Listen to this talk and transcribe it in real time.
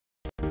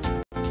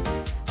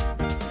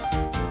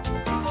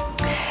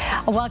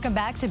Welcome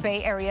back to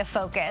Bay Area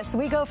Focus.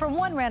 We go from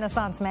one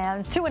Renaissance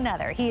man to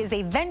another. He is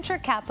a venture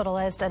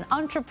capitalist, an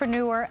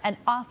entrepreneur, an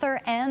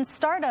author, and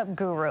startup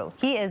guru.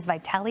 He is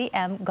Vitaly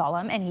M.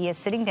 Golomb, and he is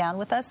sitting down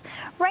with us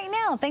right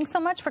now. Thanks so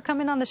much for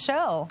coming on the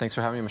show. Thanks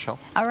for having me, Michelle.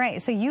 All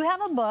right, so you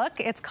have a book.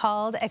 It's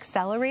called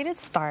Accelerated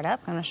Startup.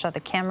 I'm going to show the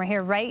camera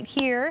here, right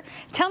here.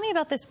 Tell me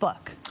about this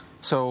book.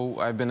 So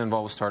I've been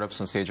involved with startups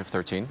since the age of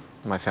 13.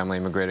 My family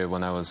immigrated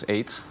when I was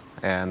 8,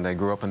 and I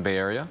grew up in Bay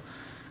Area.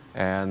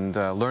 And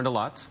learned a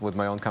lot with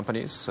my own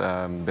companies.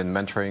 Been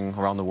mentoring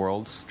around the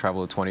world,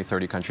 travel to 20,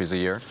 30 countries a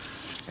year.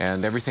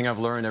 And everything I've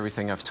learned,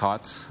 everything I've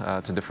taught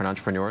to different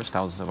entrepreneurs,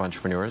 thousands of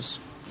entrepreneurs,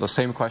 the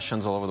same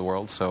questions all over the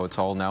world. So it's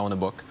all now in a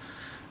book,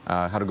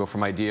 how to go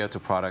from idea to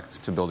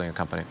product to building a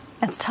company.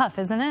 It's tough,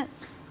 isn't it?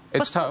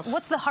 It's tough.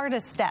 What's the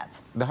hardest step?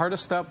 The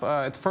hardest step,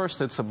 at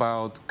first, it's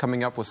about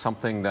coming up with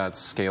something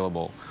that's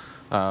scalable.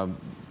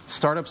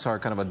 Startups are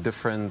kind of a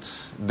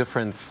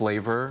different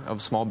flavor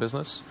of small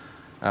business.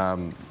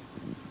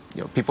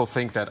 People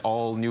think that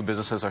all new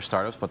businesses are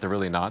startups, but they're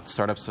really not.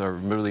 Startups are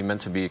really meant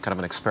to be kind of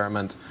an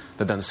experiment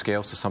that then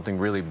scales to something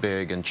really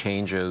big and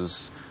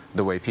changes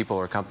the way people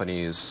or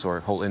companies or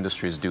whole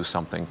industries do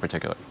something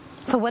particular.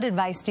 So what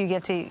advice do you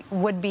give to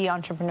would-be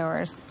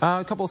entrepreneurs?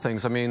 A couple of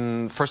things. I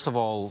mean, first of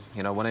all,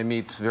 when I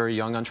meet very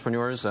young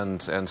entrepreneurs,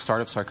 and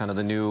startups are kind of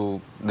the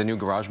new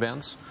garage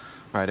bands,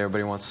 right?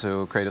 Everybody wants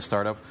to create a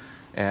startup,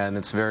 and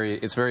it's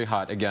very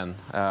hot again.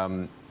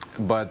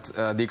 But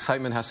the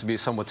excitement has to be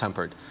somewhat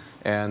tempered.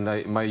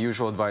 And my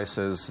usual advice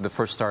is the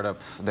first startup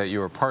that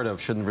you're a part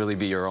of shouldn't really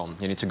be your own.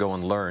 You need to go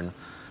and learn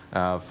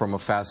from a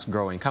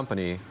fast-growing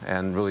company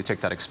and really take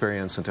that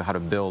experience into how to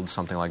build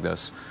something like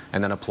this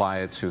and then apply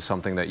it to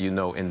something that you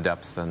know in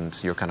depth and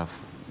you're kind of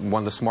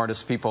one of the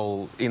smartest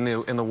people in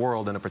the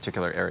world in a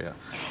particular area.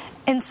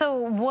 And so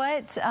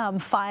what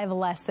 5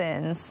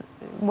 lessons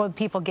would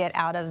people get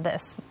out of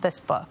this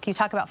book? You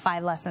talk about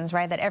 5 lessons,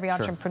 right, that every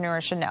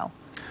entrepreneur should know.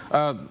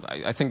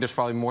 I think there's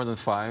probably more than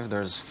 5.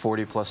 There's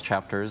 40-plus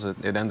chapters.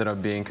 It ended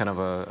up being kind of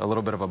a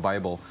little bit of a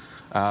Bible.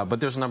 But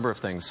there's a number of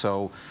things.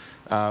 So,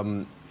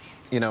 very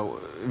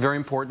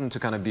important to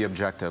kind of be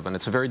objective. And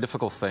it's a very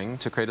difficult thing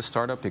to create a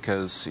startup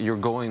because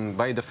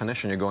by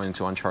definition, you're going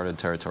into uncharted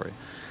territory.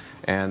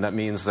 And that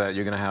means that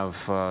you're going to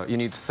have, you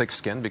need thick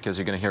skin because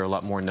you're going to hear a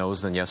lot more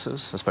no's than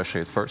yeses,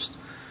 especially at first.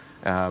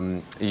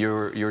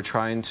 You're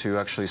trying to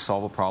actually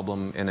solve a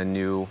problem in a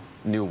new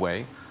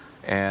way.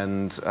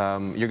 And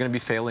you're going to be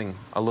failing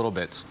a little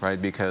bit, right?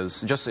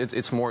 Because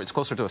it's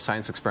closer to a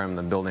science experiment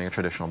than building a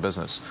traditional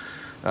business.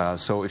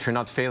 So if you're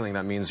not failing,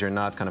 that means you're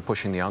not kind of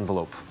pushing the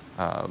envelope,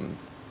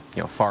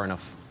 far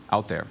enough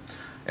out there.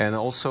 And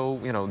also,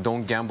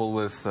 don't gamble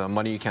with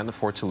money you can't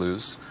afford to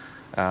lose.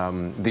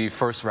 The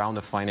first round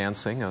of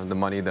financing, the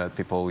money that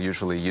people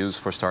usually use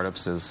for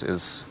startups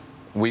is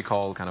we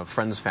call kind of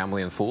friends,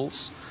 family, and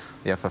fools,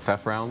 the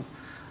FFF round.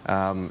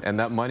 And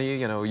that money,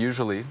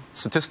 usually,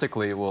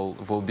 statistically,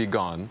 will be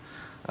gone.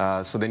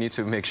 So they need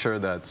to make sure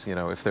that,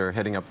 if they're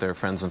hitting up their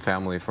friends and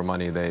family for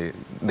money,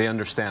 they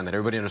understand that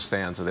everybody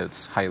understands that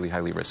it's highly,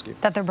 highly risky.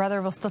 That their brother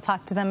will still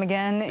talk to them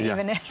again,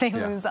 even if they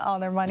lose all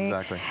their money.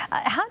 Exactly.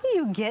 How do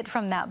you get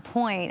from that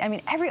point? I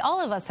mean,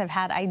 all of us have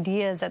had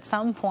ideas at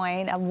some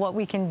point of what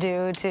we can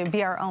do to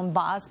be our own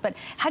boss, but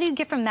how do you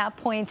get from that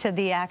point to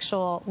the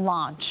actual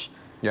launch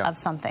of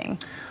something?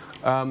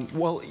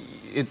 Well,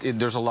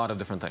 there's a lot of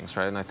different things,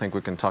 right? And I think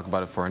we can talk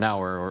about it for an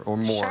hour or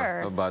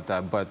more about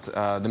that. But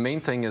the main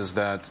thing is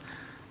that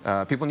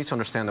people need to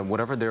understand that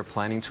whatever they're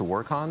planning to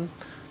work on,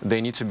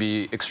 they need to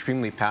be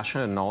extremely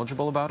passionate and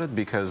knowledgeable about it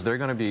because they're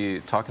going to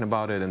be talking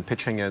about it and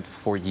pitching it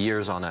for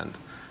years on end.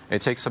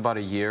 It takes about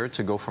a year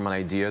to go from an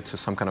idea to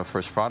some kind of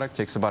first product.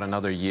 It takes about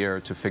another year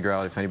to figure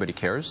out if anybody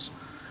cares.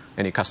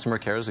 Any customer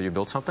cares that you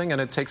build something,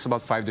 and it takes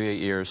about 5 to 8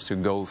 years to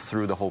go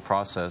through the whole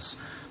process.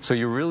 So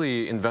you're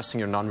really investing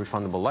your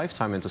non-refundable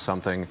lifetime into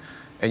something,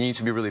 and you need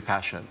to be really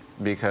passionate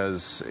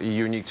because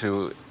you need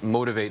to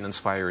motivate and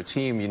inspire your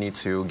team. You need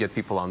to get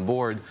people on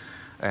board,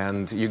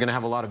 and you're going to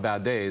have a lot of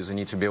bad days. You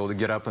need to be able to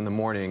get up in the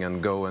morning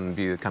and go and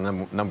be the kind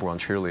of #1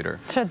 cheerleader.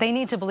 So they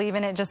need to believe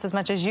in it just as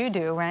much as you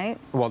do, right?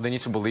 Well, they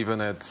need to believe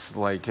in it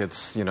like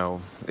it's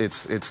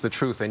the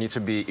truth. They need to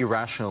be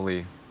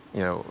irrationally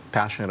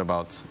passionate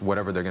about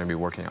whatever they're going to be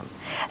working on.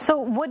 So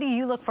what do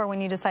you look for when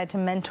you decide to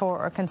mentor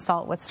or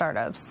consult with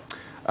startups?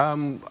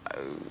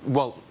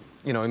 Well,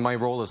 in my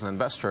role as an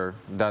investor,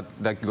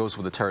 that goes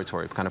with the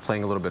territory, kind of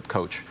playing a little bit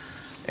coach.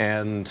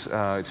 And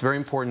it's very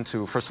important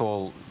to, first of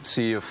all,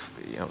 see if,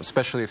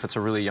 especially if it's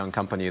a really young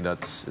company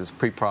that is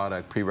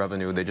pre-product,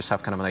 pre-revenue, they just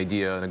have kind of an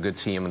idea and a good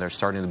team and they're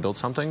starting to build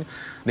something,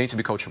 they need to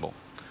be coachable.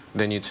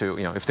 They need to,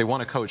 if they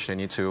want to coach, they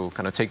need to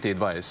kind of take the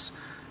advice.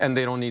 And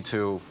they don't need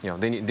to,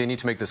 they need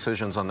to make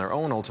decisions on their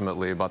own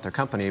ultimately about their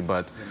company,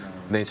 but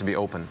they need to be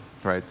open,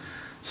 right?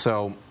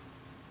 So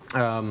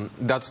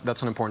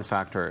that's an important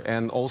factor.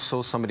 And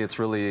also somebody that's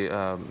really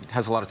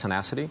has a lot of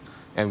tenacity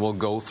and will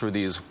go through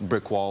these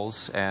brick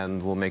walls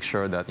and will make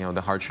sure that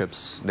the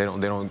hardships they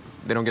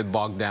don't get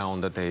bogged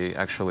down, that they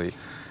actually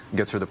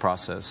get through the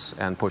process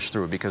and push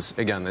through. Because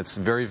again, it's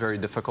very, very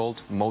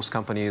difficult. Most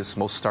companies,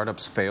 most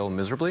startups fail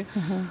miserably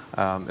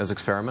as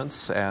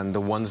experiments, and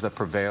the ones that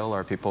prevail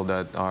are people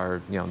that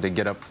are, they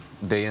get up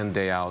day in,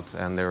 day out,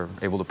 and they're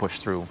able to push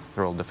through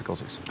all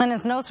difficulties. And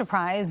it's no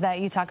surprise that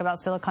you talk about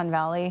Silicon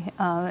Valley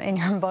in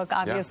your book,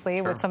 obviously,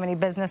 yeah, sure. with so many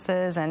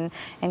businesses and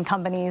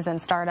companies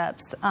and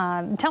startups.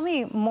 Tell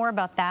me more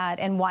about that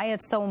and why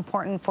it's so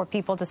important for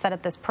people to set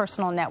up this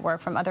personal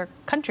network from other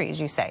countries,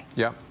 you say.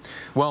 Yeah.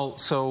 Well,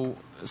 so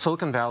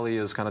Silicon Valley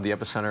is kind of the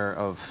epicenter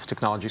of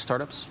technology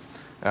startups.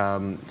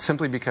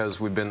 Simply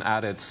because we've been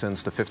at it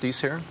since the 50s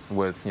here,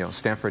 with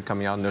Stanford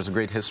coming out, and there's a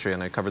great history,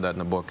 and I covered that in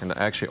the book, and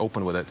I actually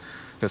open with it.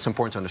 It's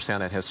important to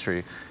understand that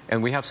history.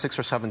 And we have 6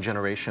 or 7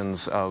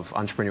 generations of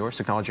entrepreneurs,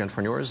 technology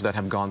entrepreneurs, that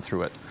have gone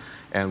through it.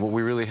 And what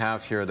we really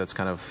have here that's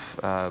kind of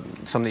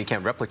something you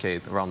can't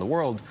replicate around the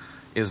world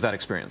is that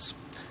experience.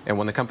 And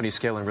when the company's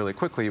scaling really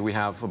quickly, we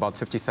have about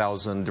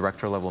 50,000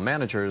 director-level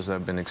managers that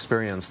have been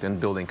experienced in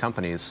building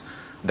companies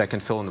that can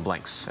fill in the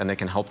blanks, and they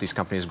can help these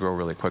companies grow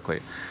really quickly.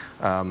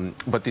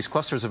 But these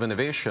clusters of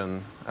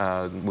innovation,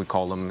 we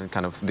call them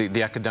kind of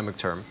the academic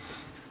term,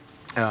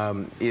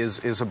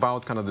 is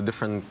about kind of the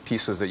different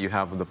pieces that you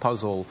have of the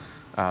puzzle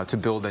to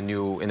build a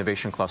new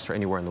innovation cluster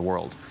anywhere in the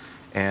world.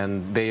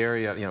 And Bay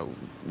Area,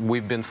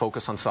 we've been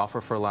focused on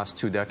software for the last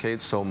 2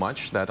 decades so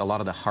much that a lot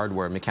of the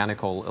hardware,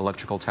 mechanical,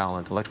 electrical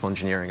talent, electrical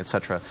engineering, et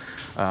cetera,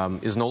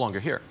 is no longer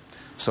here.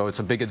 So it's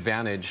a big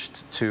advantage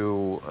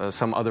to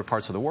some other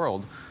parts of the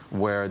world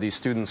where these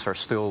students are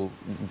still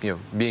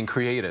being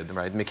created,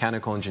 right?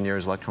 Mechanical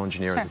engineers, electrical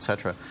engineers, sure. et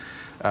cetera.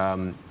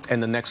 And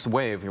the next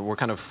wave, we're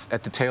kind of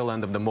at the tail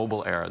end of the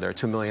mobile era. There are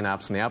 2 million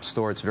apps in the App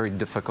Store. It's very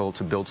difficult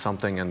to build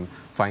something and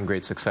find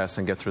great success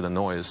and get through the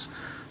noise.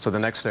 So the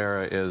next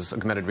era is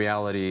augmented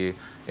reality,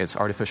 it's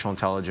artificial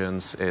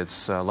intelligence,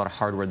 it's a lot of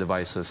hardware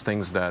devices,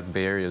 things that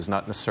Bay Area is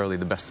not necessarily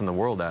the best in the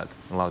world at,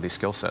 a lot of these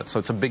skill sets. So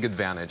it's a big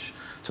advantage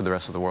to the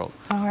rest of the world.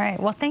 All right.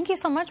 Well, thank you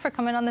so much for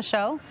coming on the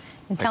show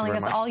and telling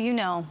us all you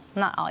know.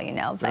 Not all you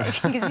know, but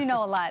because you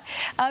know a lot.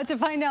 To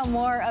find out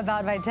more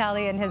about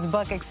Vitaly and his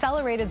book,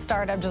 Accelerated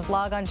Startup, just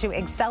log on to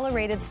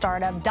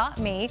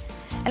acceleratedStartup.me.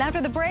 And after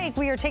the break,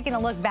 we are taking a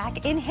look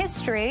back in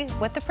history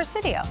with the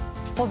Presidio.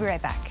 We'll be right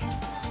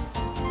back.